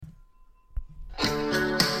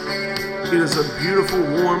It is a beautiful,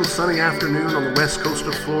 warm, sunny afternoon on the west coast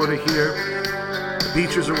of Florida here. The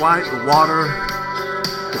beaches are white, the water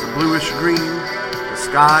is a bluish green, the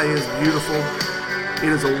sky is beautiful.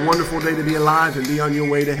 It is a wonderful day to be alive and be on your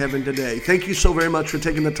way to heaven today. Thank you so very much for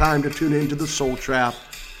taking the time to tune in to The Soul Trap.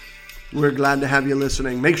 We're glad to have you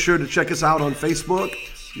listening. Make sure to check us out on Facebook.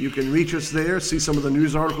 You can reach us there, see some of the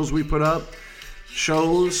news articles we put up,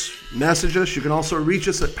 shows, message us. You can also reach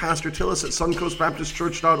us at Pastor Tillis at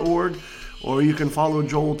suncoastbaptistchurch.org, or you can follow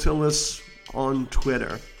Joel Tillis on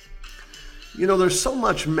Twitter. You know, there's so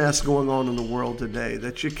much mess going on in the world today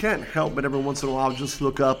that you can't help but every once in a while just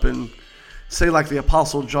look up and say like the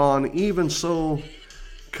Apostle John, even so,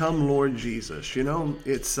 come Lord Jesus. You know,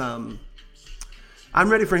 it's I'm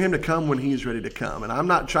ready for him to come when he's ready to come. And I'm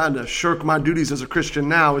not trying to shirk my duties as a Christian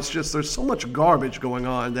now. It's just there's so much garbage going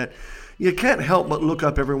on that you can't help but look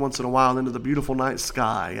up every once in a while into the beautiful night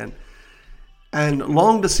sky and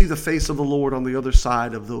long to see the face of the Lord on the other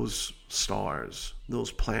side of those stars, those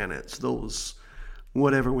planets, those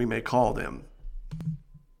whatever we may call them.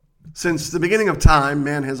 Since the beginning of time,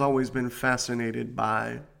 man has always been fascinated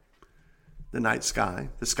by the night sky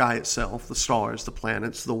itself, the stars, the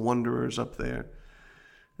planets, the wanderers up there.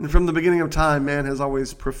 And from the beginning of time, man has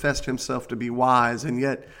always professed himself to be wise, and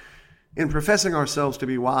yet in professing ourselves to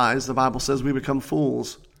be wise, the Bible says we become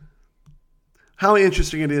fools. How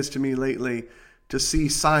interesting it is to me lately to see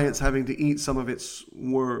science having to eat some of its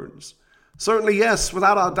words. Certainly, yes,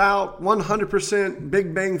 without a doubt, 100%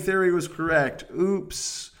 Big Bang Theory was correct.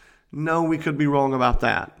 Oops, no, we could be wrong about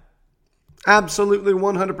that. Absolutely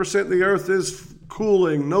 100% the earth is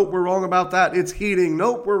cooling. Nope, we're wrong about that. It's heating.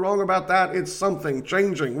 Nope, we're wrong about that. It's something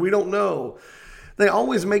changing. We don't know. They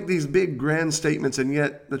always make these big grand statements, and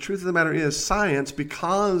yet the truth of the matter is science,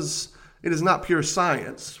 because it is not pure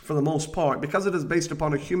science for the most part, because it is based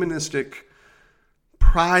upon a humanistic,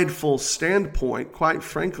 prideful standpoint, quite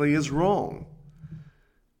frankly, is wrong.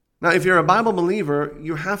 Now, if you're a Bible believer,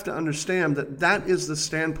 you have to understand that that is the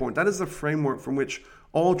standpoint. That is the framework from which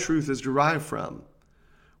all truth is derived from.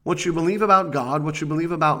 What you believe about God, what you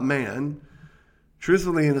believe about man,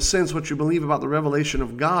 truthfully, in a sense, what you believe about the revelation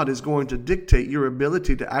of God is going to dictate your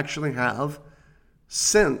ability to actually have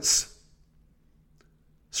sense.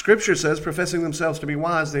 Scripture says, professing themselves to be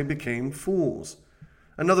wise, they became fools.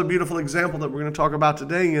 Another beautiful example that we're going to talk about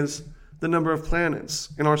today is the number of planets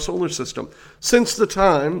in our solar system. Since the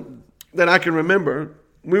time that I can remember,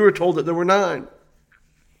 we were told that there were 9.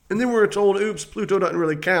 And then we were told, oops, Pluto doesn't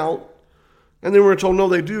really count. And then we were told, no,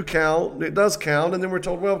 they do count. It does count. And then we're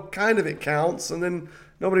told, well, kind of it counts. And then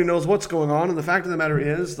nobody knows what's going on. And the fact of the matter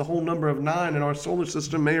is, the whole number of 9 in our solar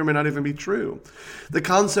system may or may not even be true. The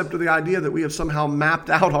concept or the idea that we have somehow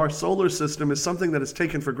mapped out our solar system is something that is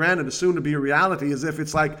taken for granted, assumed to be a reality, as if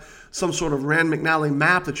it's like some sort of Rand McNally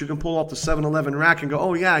map that you can pull off the 7-Eleven rack and go,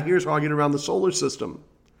 oh yeah, here's how I get around the solar system.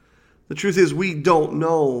 The truth is, we don't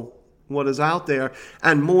know what is out there.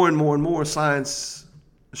 And more science,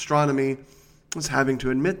 astronomy, is having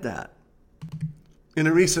to admit that. In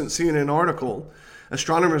a recent CNN article,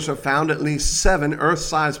 astronomers have found at least 7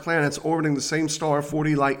 Earth-sized planets orbiting the same star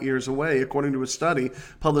 40 light years away, according to a study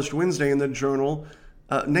published Wednesday in the journal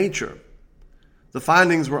Nature. The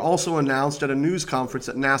findings were also announced at a news conference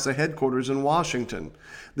at NASA headquarters in Washington.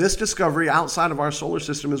 This discovery outside of our solar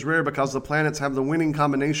system is rare because the planets have the winning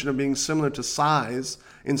combination of being similar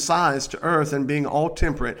in size to Earth and being all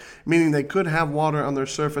temperate, meaning they could have water on their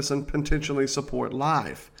surface and potentially support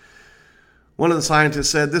life. One of the scientists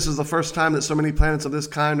said, this is the first time that so many planets of this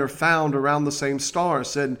kind are found around the same star,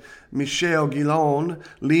 said Michel Guillon,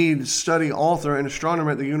 lead study author and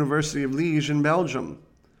astronomer at the University of Liège in Belgium.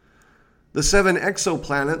 The 7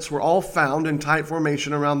 exoplanets were all found in tight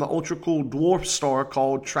formation around the ultra-cool dwarf star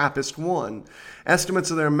called TRAPPIST-1.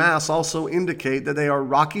 Estimates of their mass also indicate that they are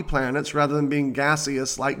rocky planets rather than being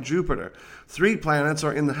gaseous like Jupiter. 3 planets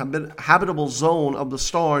are in the habitable zone of the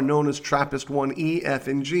star known as TRAPPIST-1e, F,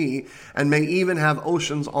 and G, and may even have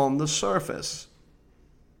oceans on the surface.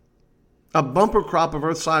 A bumper crop of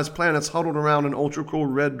Earth-sized planets huddled around an ultra-cool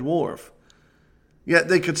red dwarf. Yet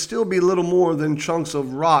they could still be little more than chunks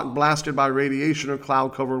of rock blasted by radiation or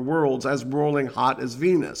cloud-covered worlds as broiling hot as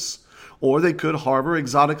Venus. Or they could harbor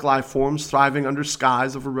exotic life forms thriving under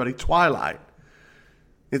skies of a ruddy twilight.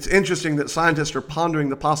 It's interesting that scientists are pondering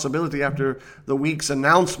the possibility after the week's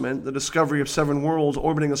announcement, the discovery of 7 worlds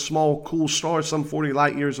orbiting a small, cool star some 40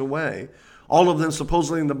 light years away, all of them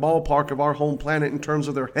supposedly in the ballpark of our home planet in terms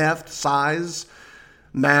of their heft, size,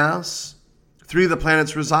 mass. 3 of the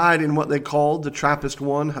planets reside in what they called the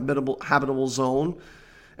TRAPPIST-1 habitable zone,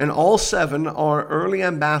 and all 7 are early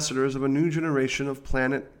ambassadors of a new generation of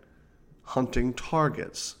planet hunting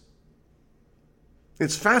targets.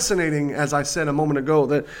 It's fascinating, as I said a moment ago,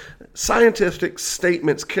 that scientific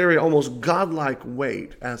statements carry almost godlike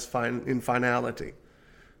weight in finality.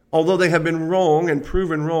 Although they have been wrong and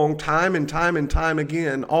proven wrong time and time and time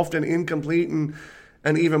again, often incomplete and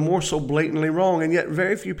even more so blatantly wrong, and yet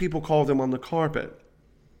very few people call them on the carpet.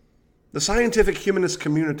 The scientific humanist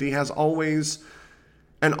community has always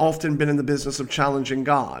and often been in the business of challenging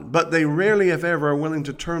God, but they rarely, if ever, are willing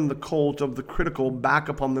to turn the cult of the critical back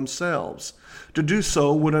upon themselves. To do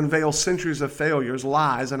so would unveil centuries of failures,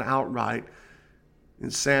 lies, and outright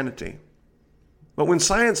insanity. But when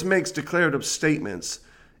science makes declarative statements,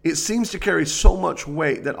 it seems to carry so much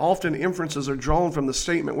weight that often inferences are drawn from the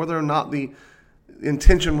statement, whether or not the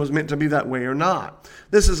intention was meant to be that way or not.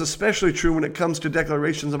 This is especially true when it comes to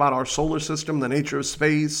declarations about our solar system, the nature of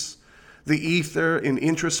space, the ether in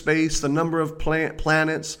intraspace, the number of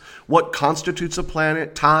planets, what constitutes a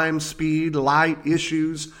planet, time, speed, light,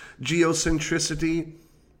 issues, geocentricity,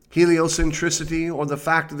 heliocentricity, or the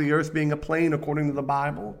fact of the earth being a plane according to the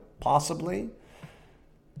Bible, possibly.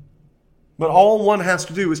 But all one has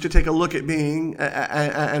to do is to take a look at being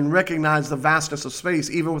and recognize the vastness of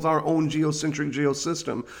space, even with our own geocentric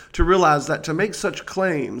geosystem, to realize that to make such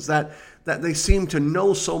claims that they seem to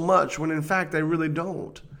know so much when in fact they really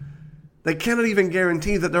don't. They cannot even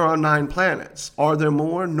guarantee that there are 9 planets. Are there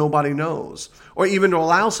more? Nobody knows. Or even to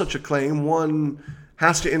allow such a claim, one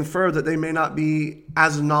has to infer that they may not be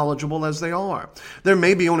as knowledgeable as they are. There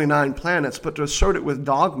may be only 9 planets, but to assert it with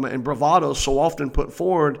dogma and bravado so often put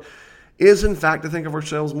forward is in fact to think of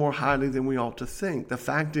ourselves more highly than we ought to think. The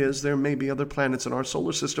fact is there may be other planets in our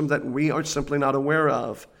solar system that we are simply not aware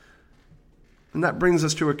of. And that brings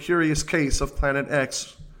us to a curious case of Planet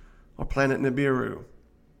X or Planet Nibiru.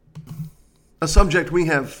 A subject we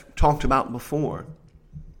have talked about before.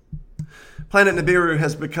 Planet Nibiru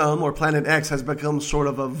has become, or Planet X has become sort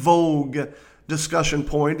of a vogue discussion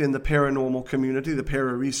point in the paranormal community, the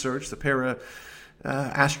para-research, the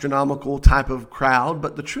para-astronomical type of crowd.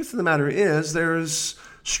 But the truth of the matter is there's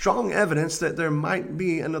strong evidence that there might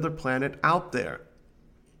be another planet out there.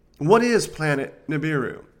 What is Planet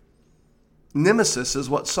Nibiru? Nemesis is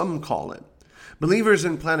what some call it. Believers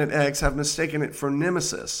in Planet X have mistaken it for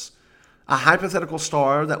Nemesis, a hypothetical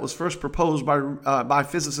star that was first proposed by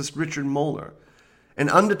physicist Richard Muller, an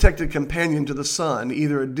undetected companion to the sun,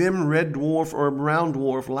 either a dim red dwarf or a brown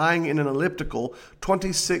dwarf lying in an elliptical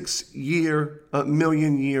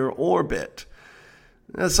 26-million-year orbit.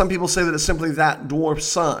 Some people say that it's simply that dwarf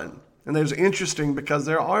sun. And there's interesting because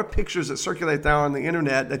there are pictures that circulate there on the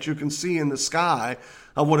internet that you can see in the sky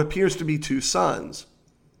of what appears to be 2 suns.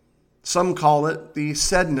 Some call it the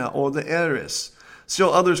Sedna or the Eris.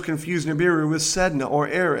 Still others confuse Nibiru with Sedna or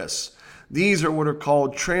Eris. These are what are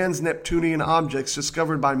called trans-Neptunian objects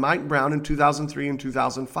discovered by Mike Brown in 2003 and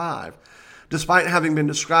 2005. Despite having been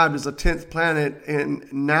described as the 10th planet in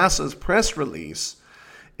NASA's press release,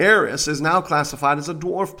 Eris is now classified as a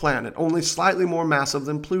dwarf planet, only slightly more massive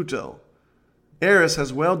than Pluto. Eris has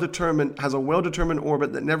a well-determined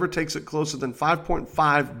orbit that never takes it closer than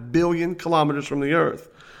 5.5 billion kilometers from the Earth.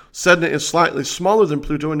 Sedna is slightly smaller than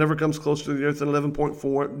Pluto and never comes close to the Earth at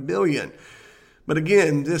 11.4 billion. But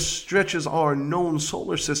again, this stretches our known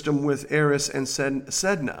solar system with Eris and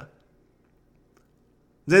Sedna.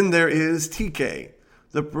 Then there is TK,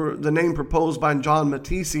 the name proposed by John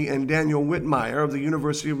Matisse and Daniel Whitmire of the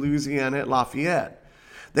University of Louisiana at Lafayette.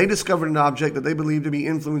 They discovered an object that they believe to be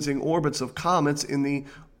influencing orbits of comets in the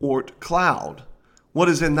Oort cloud. What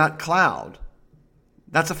is in that cloud?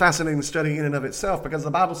 That's a fascinating study in and of itself, because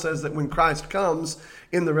the Bible says that when Christ comes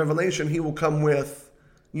in the Revelation, he will come with,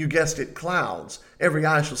 you guessed it, clouds. Every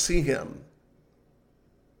eye shall see him.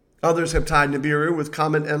 Others have tied Nibiru with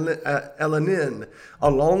Comet Elenin,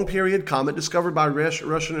 a long-period comet discovered by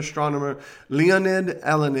Russian astronomer Leonid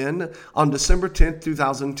Elenin on December 10,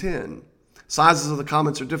 2010. Sizes of the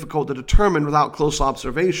comets are difficult to determine without close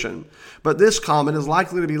observation, but this comet is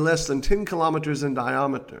likely to be less than 10 kilometers in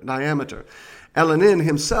diameter. Elenin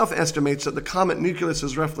himself estimates that the comet nucleus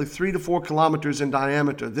is roughly 3 to 4 kilometers in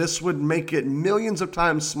diameter. This would make it millions of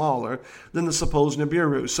times smaller than the supposed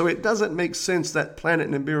Nibiru, so it doesn't make sense that planet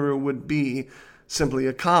Nibiru would be simply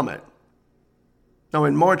a comet. Now,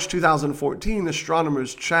 in March 2014,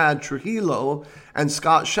 astronomers Chad Trujillo and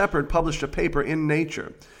Scott Shepard published a paper in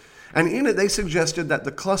Nature, and in it they suggested that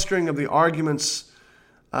the clustering of the arguments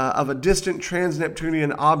of a distant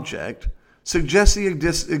trans-Neptunian object suggests the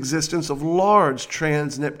existence of large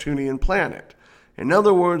trans-Neptunian planet. In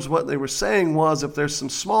other words, what they were saying was if there's some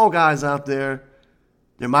small guys out there,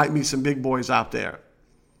 there might be some big boys out there.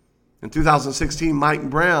 In 2016, Mike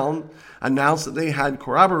Brown announced that they had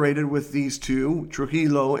corroborated with these two,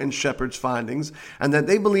 Trujillo and Shepard's findings, and that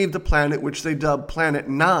they believed the planet, which they dubbed Planet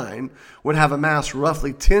 9, would have a mass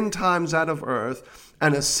roughly 10 times that of Earth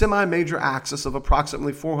and a semi-major axis of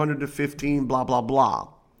approximately 400 to 15, blah, blah, blah.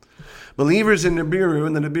 Believers in Nibiru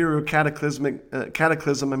and the Nibiru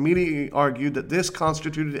cataclysm immediately argued that this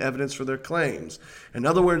constituted evidence for their claims. In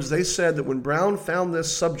other words, they said that when Brown found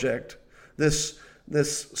this subject, this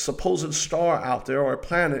supposed star out there, or a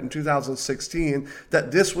planet in 2016,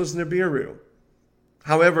 that this was Nibiru.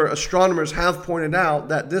 However, astronomers have pointed out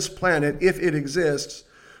that this planet, if it exists,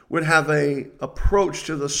 would have an approach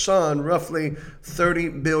to the sun roughly 30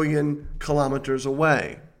 billion kilometers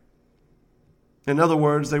away. In other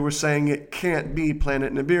words, they were saying it can't be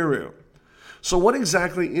planet Nibiru. So what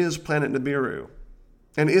exactly is planet Nibiru?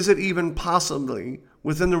 And is it even possibly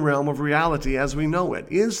within the realm of reality as we know it?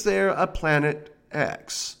 Is there a planet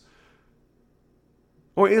X?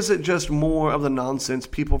 Or is it just more of the nonsense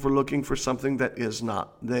people for looking for something that is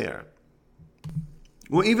not there?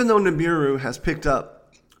 Well, even though Nibiru has picked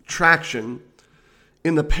up traction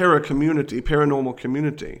in the paranormal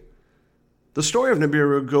community, the story of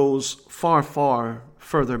Nibiru goes far, far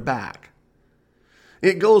further back.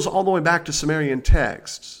 It goes all the way back to Sumerian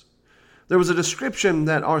texts. There was a description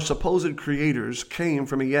that our supposed creators came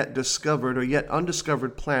from a yet discovered or yet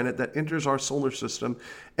undiscovered planet that enters our solar system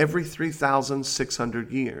every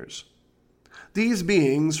 3,600 years. These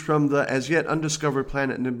beings from the as yet undiscovered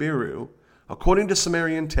planet Nibiru, according to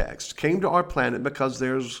Sumerian text, came to our planet because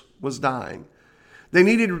theirs was dying. They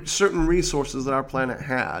needed certain resources that our planet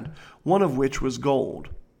had, one of which was gold.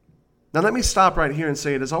 Now let me stop right here and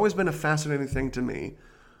say it has always been a fascinating thing to me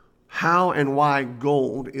how and why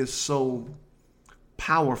gold is so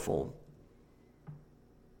powerful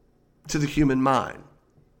to the human mind.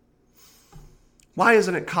 Why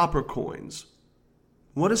isn't it copper coins?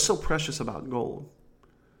 What is so precious about gold?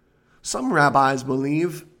 Some rabbis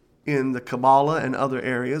believe in the Kabbalah and other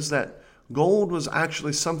areas that gold was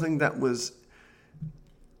actually something that was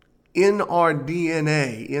in our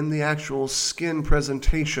DNA, in the actual skin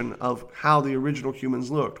presentation of how the original humans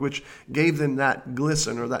looked, which gave them that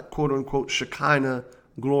glisten or that quote-unquote Shekinah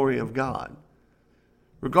glory of God.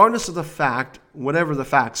 Regardless of the fact, whatever the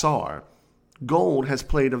facts are, gold has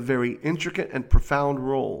played a very intricate and profound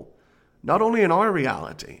role, not only in our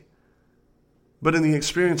reality, but in the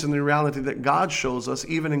experience and the reality that God shows us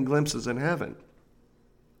even in glimpses in heaven.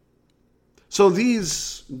 So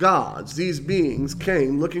these gods, these beings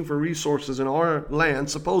came looking for resources in our land,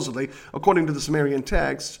 supposedly, according to the Sumerian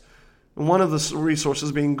text, and one of the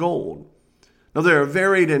resources being gold. Now there are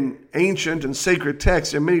varied and ancient and sacred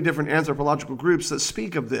texts in many different anthropological groups that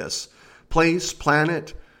speak of this place,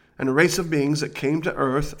 planet, and a race of beings that came to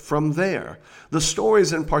earth from there. The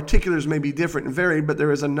stories and particulars may be different and varied, but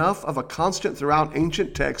there is enough of a constant throughout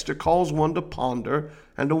ancient text to cause one to ponder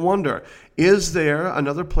and to wonder, is there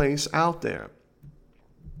another place out there?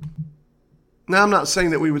 Now, I'm not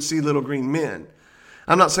saying that we would see little green men.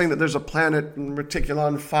 I'm not saying that there's a planet in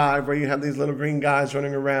Reticulon 5 where you have these little green guys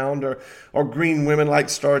running around or green women like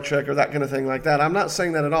Star Trek or that kind of thing like that. I'm not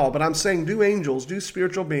saying that at all, but I'm saying do angels, do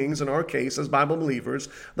spiritual beings, in our case as Bible believers,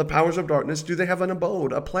 the powers of darkness, do they have an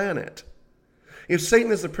abode, a planet? If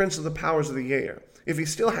Satan is the prince of the powers of the air, if he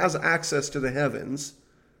still has access to the heavens,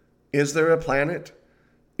 is there a planet?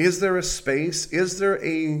 Is there a space? Is there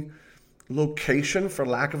a location, for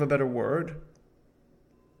lack of a better word?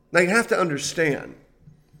 Now you have to understand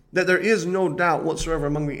that there is no doubt whatsoever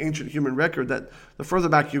among the ancient human record that the further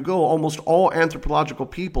back you go, almost all anthropological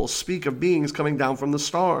people speak of beings coming down from the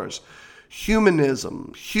stars.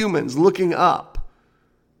 Humanism, humans looking up.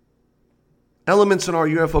 Elements in our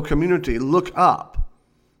UFO community look up.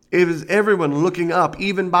 It is everyone looking up.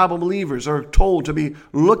 Even Bible believers are told to be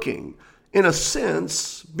looking, in a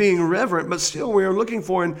sense, being reverent, but still we are looking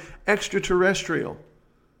for an extraterrestrial.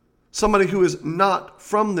 Somebody who is not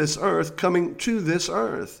from this earth coming to this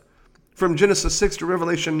earth. From Genesis 6 to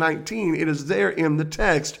Revelation 19, it is there in the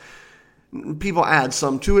text. People add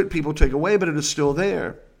some to it, people take away, but it is still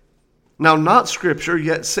there. Now, not scripture,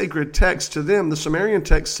 yet sacred text to them. The Sumerian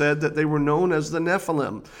text said that they were known as the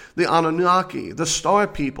Nephilim, the Anunnaki, the star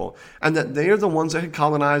people, and that they are the ones that had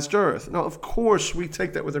colonized earth. Now, of course, we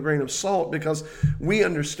take that with a grain of salt because we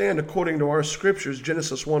understand, according to our scriptures,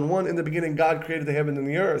 Genesis 1:1, in the beginning God created the heaven and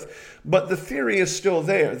the earth. But the theory is still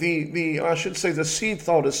there. The seed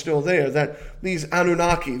thought is still there, that these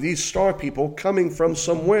Anunnaki, these star people coming from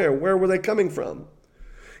somewhere, where were they coming from?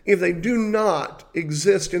 If they do not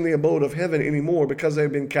exist in the abode of heaven anymore because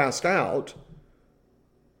they've been cast out,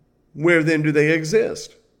 where then do they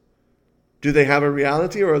exist? Do they have a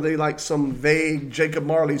reality, or are they like some vague Jacob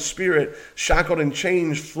Marley spirit shackled in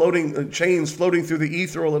chains floating through the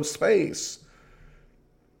ethereal of space?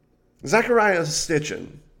 Zecharia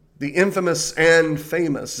Sitchin, the infamous and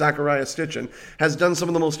famous Zecharia Sitchin, has done some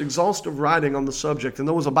of the most exhaustive writing on the subject, and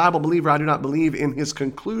though as a Bible believer I do not believe in his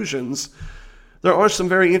conclusions, there are some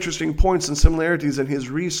very interesting points and similarities in his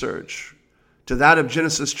research to that of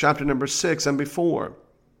Genesis chapter number 6 and before.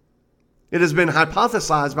 It has been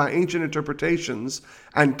hypothesized by ancient interpretations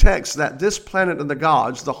and texts that this planet of the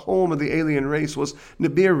gods, the home of the alien race, was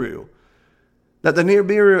Nibiru, that the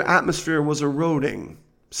Nibiru atmosphere was eroding.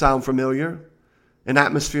 Sound familiar? An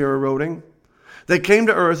atmosphere eroding? They came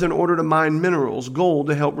to Earth in order to mine minerals, gold,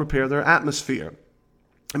 to help repair their atmosphere.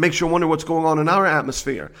 It makes you wonder what's going on in our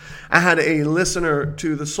atmosphere. I had a listener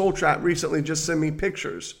to the Soul Trap recently just send me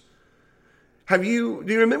pictures. Do you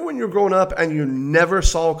remember when you were growing up and you never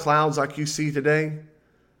saw clouds like you see today?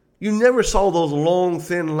 You never saw those long,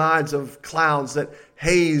 thin lines of clouds that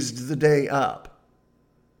hazed the day up.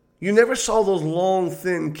 You never saw those long,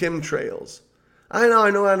 thin chemtrails. I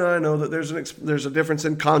know that there's a difference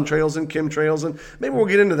in contrails and chemtrails, and maybe we'll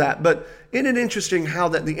get into that. But isn't it interesting how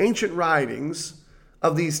that the ancient writings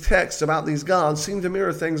of these texts about these gods seem to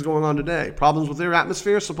mirror things going on today? Problems with their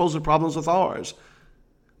atmosphere, supposed problems with ours.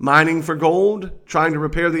 Mining for gold, trying to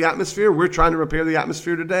repair the atmosphere. We're trying to repair the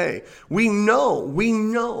atmosphere today. We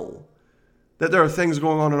know that there are things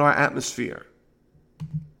going on in our atmosphere.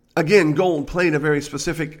 Again, gold played a very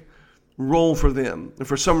specific role for them. And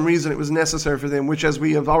for some reason it was necessary for them, which, as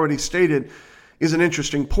we have already stated, is an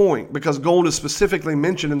interesting point, because gold is specifically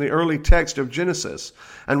mentioned in the early text of Genesis.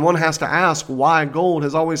 And one has to ask why gold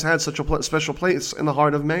has always had such a special place in the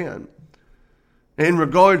heart of man. In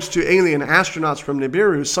regards to alien astronauts from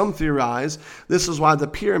Nibiru, some theorize this is why the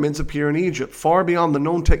pyramids appear in Egypt, far beyond the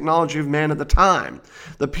known technology of man at the time.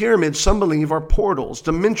 The pyramids, some believe, are portals,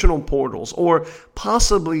 dimensional portals, or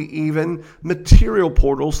possibly even material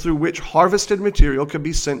portals through which harvested material could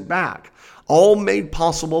be sent back, all made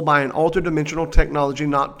possible by an altered dimensional technology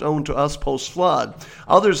not known to us post-flood.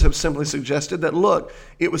 Others have simply suggested that, look,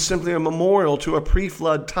 it was simply a memorial to a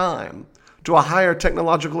pre-flood time, to a higher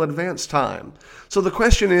technological advanced time. So the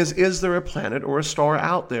question is there a planet or a star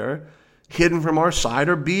out there hidden from our sight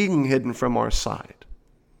or being hidden from our sight?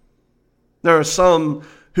 There are some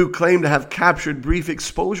who claim to have captured brief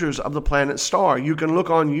exposures of the planet star. You can look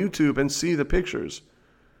on YouTube and see the pictures.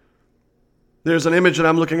 There's an image that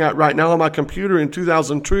I'm looking at right now on my computer in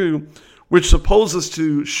 2002, which supposes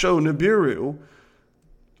to show Nibiru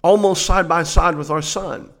almost side by side with our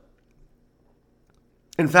sun.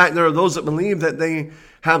 In fact, there are those that believe that they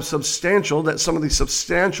have some of these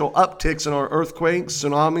substantial upticks in our earthquakes,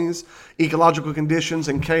 tsunamis, ecological conditions,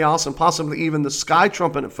 and chaos, and possibly even the sky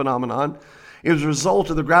trumpet phenomenon is a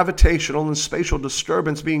result of the gravitational and spatial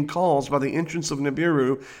disturbance being caused by the entrance of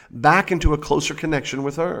Nibiru back into a closer connection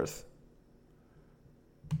with Earth.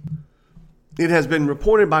 It has been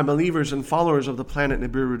reported by believers and followers of the planet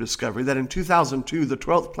Nibiru discovery that in 2002, the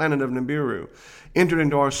 12th planet of Nibiru entered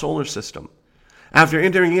into our solar system. After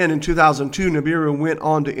entering in 2002, Nibiru went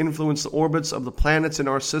on to influence the orbits of the planets in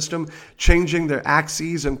our system, changing their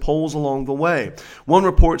axes and poles along the way. One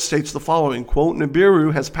report states the following, quote,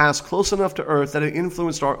 Nibiru has passed close enough to Earth that it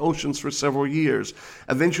influenced our oceans for several years,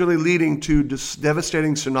 eventually leading to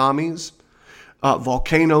devastating tsunamis,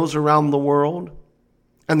 volcanoes around the world,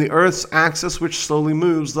 and the Earth's axis which slowly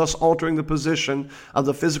moves, thus altering the position of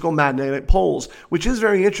the physical magnetic poles, which is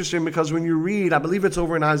very interesting because when you read, I believe it's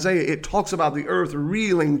over in Isaiah, it talks about the Earth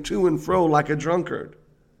reeling to and fro like a drunkard.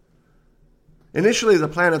 Initially, the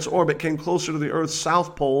planet's orbit came closer to the Earth's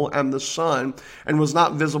south pole and the sun and was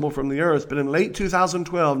not visible from the Earth. But in late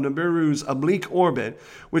 2012, Nibiru's oblique orbit,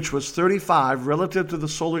 which was 35 relative to the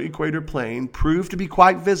solar equator plane, proved to be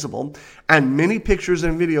quite visible, and many pictures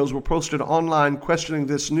and videos were posted online questioning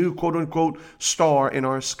this new quote-unquote star in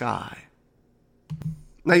our sky.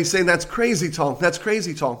 Now you say that's crazy talk,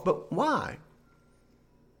 but why?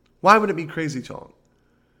 Why would it be crazy talk?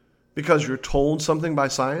 Because you're told something by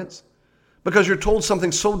science? Because you're told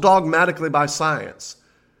something so dogmatically by science,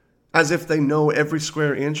 as if they know every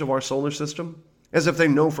square inch of our solar system, as if they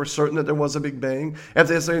know for certain that there was a Big Bang, as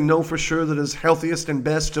if they know for sure that it's healthiest and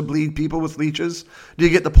best to bleed people with leeches. Do you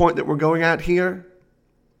get the point that we're going at here?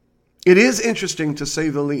 It is interesting, to say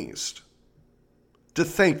the least, to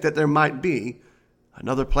think that there might be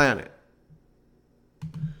another planet.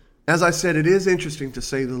 As I said, it is interesting, to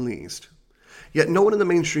say the least. Yet no one in the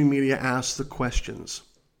mainstream media asks the questions.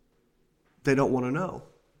 They don't want to know.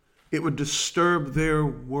 It would disturb their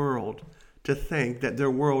world to think that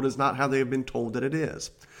their world is not how they have been told that it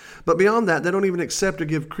is. But beyond that, they don't even accept or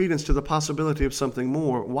give credence to the possibility of something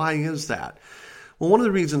more. Why is that? Well, one of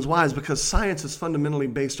the reasons why is because science is fundamentally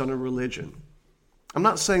based on a religion. I'm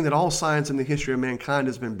not saying that all science in the history of mankind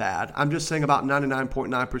has been bad. I'm just saying about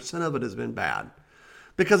 99.9% of it has been bad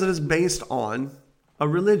because it is based on a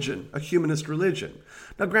religion, a humanist religion.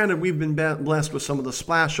 Now, granted, we've been blessed with some of the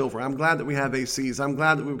splashover. I'm glad that we have ACs. I'm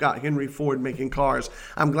glad that we've got Henry Ford making cars.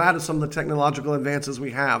 I'm glad of some of the technological advances we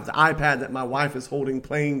have. The iPad that my wife is holding,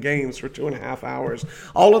 playing games for 2.5 hours.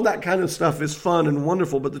 All of that kind of stuff is fun and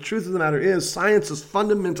wonderful. But the truth of the matter is, science is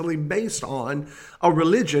fundamentally based on a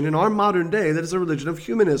religion in our modern day that is a religion of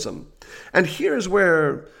humanism. And here's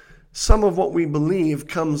where some of what we believe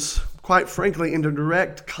comes, quite frankly, into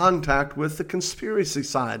direct contact with the conspiracy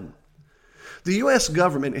side. The U.S.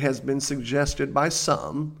 government, it has been suggested by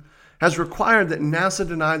some, has required that NASA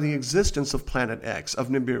deny the existence of Planet X, of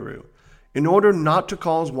Nibiru, in order not to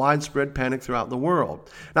cause widespread panic throughout the world.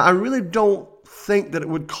 Now, I really don't think that it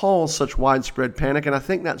would cause such widespread panic, and I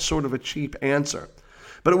think that's sort of a cheap answer.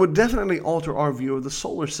 But it would definitely alter our view of the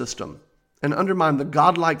solar system and undermine the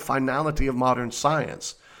godlike finality of modern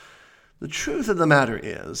science. The truth of the matter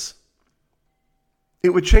is, it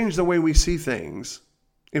would change the way we see things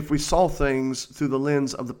if we saw things through the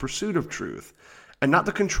lens of the pursuit of truth and not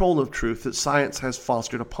the control of truth that science has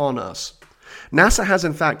fostered upon us. NASA has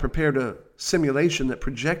in fact prepared a simulation that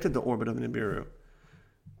projected the orbit of Nibiru.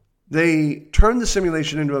 They turned the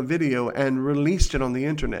simulation into a video and released it on the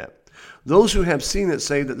internet. Those who have seen it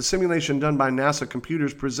say that the simulation done by NASA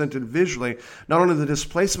computers presented visually not only the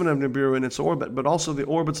displacement of Nibiru in its orbit, but also the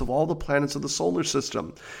orbits of all the planets of the solar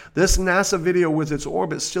system. This NASA video with its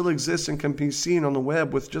orbit still exists and can be seen on the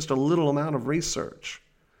web with just a little amount of research.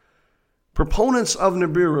 Proponents of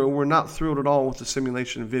Nibiru were not thrilled at all with the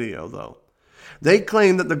simulation video, though. They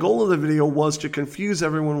claimed that the goal of the video was to confuse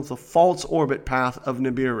everyone with the false orbit path of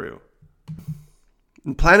Nibiru.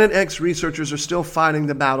 And Planet X researchers are still fighting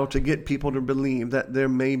the battle to get people to believe that there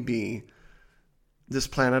may be this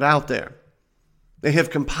planet out there. They have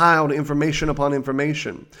compiled information upon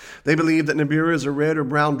information. They believe that Nibiru is a red or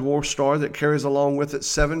brown dwarf star that carries along with it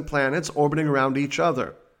 7 planets orbiting around each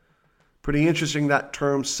other. Pretty interesting, that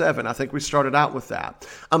term 7. I think we started out with that.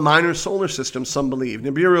 A minor solar system, some believe.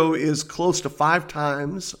 Nibiru is close to 5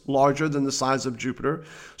 times larger than the size of Jupiter.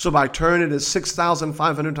 So by turn, it is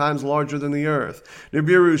 6,500 times larger than the Earth.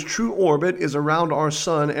 Nibiru's true orbit is around our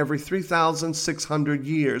sun every 3,600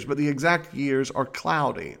 years, but the exact years are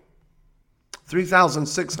cloudy.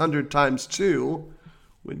 3,600 times 2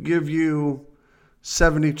 would give you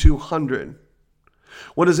 7,200.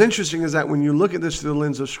 What is interesting is that when you look at this through the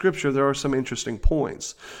lens of Scripture, there are some interesting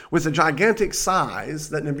points. With the gigantic size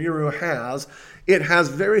that Nibiru has, it has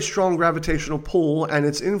very strong gravitational pull and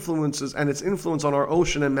its influence on our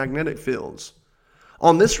ocean and magnetic fields.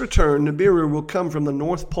 On this return, Nibiru will come from the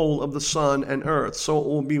north pole of the sun and earth, so it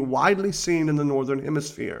will be widely seen in the northern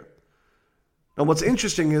hemisphere. Now, what's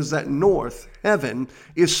interesting is that north, heaven,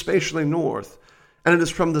 is spatially north, and it is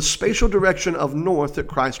from the spatial direction of north that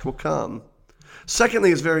Christ will come.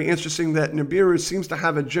 Secondly, it's very interesting that Nibiru seems to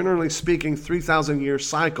have a, generally speaking, 3,000-year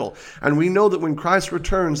cycle. And we know that when Christ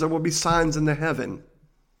returns, there will be signs in the heaven.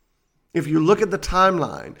 If you look at the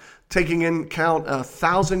timeline, taking into account a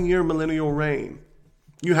 1,000-year millennial reign,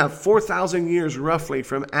 you have 4,000 years roughly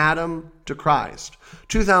from Adam to Christ,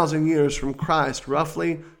 2,000 years from Christ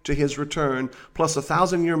roughly to his return, plus a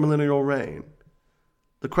 1,000-year millennial reign.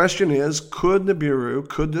 The question is, could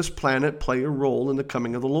this planet play a role in the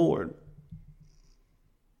coming of the Lord?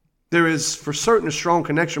 There is for certain a strong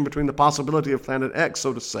connection between the possibility of Planet X,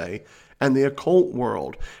 so to say, and the occult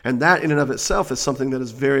world. And that in and of itself is something that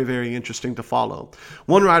is very, very interesting to follow.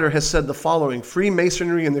 One writer has said the following: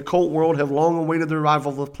 Freemasonry and the occult world have long awaited the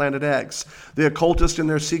arrival of Planet X. The occultists in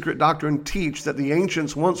their secret doctrine teach that the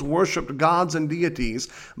ancients once worshipped gods and deities,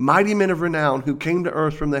 mighty men of renown who came to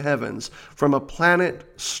earth from the heavens, from a planet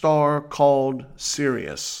star called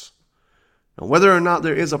Sirius. Now, whether or not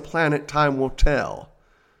there is a planet, time will tell.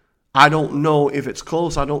 I don't know if it's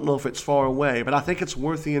close. I don't know if it's far away, but I think it's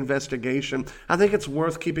worth the investigation. I think it's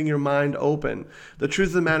worth keeping your mind open. The truth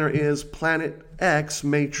of the matter is, Planet X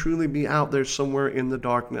may truly be out there somewhere in the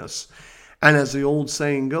darkness. And as the old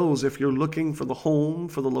saying goes, if you're looking for the home,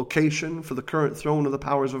 for the location, for the current throne of the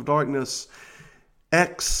powers of darkness,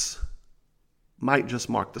 X might just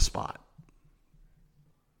mark the spot.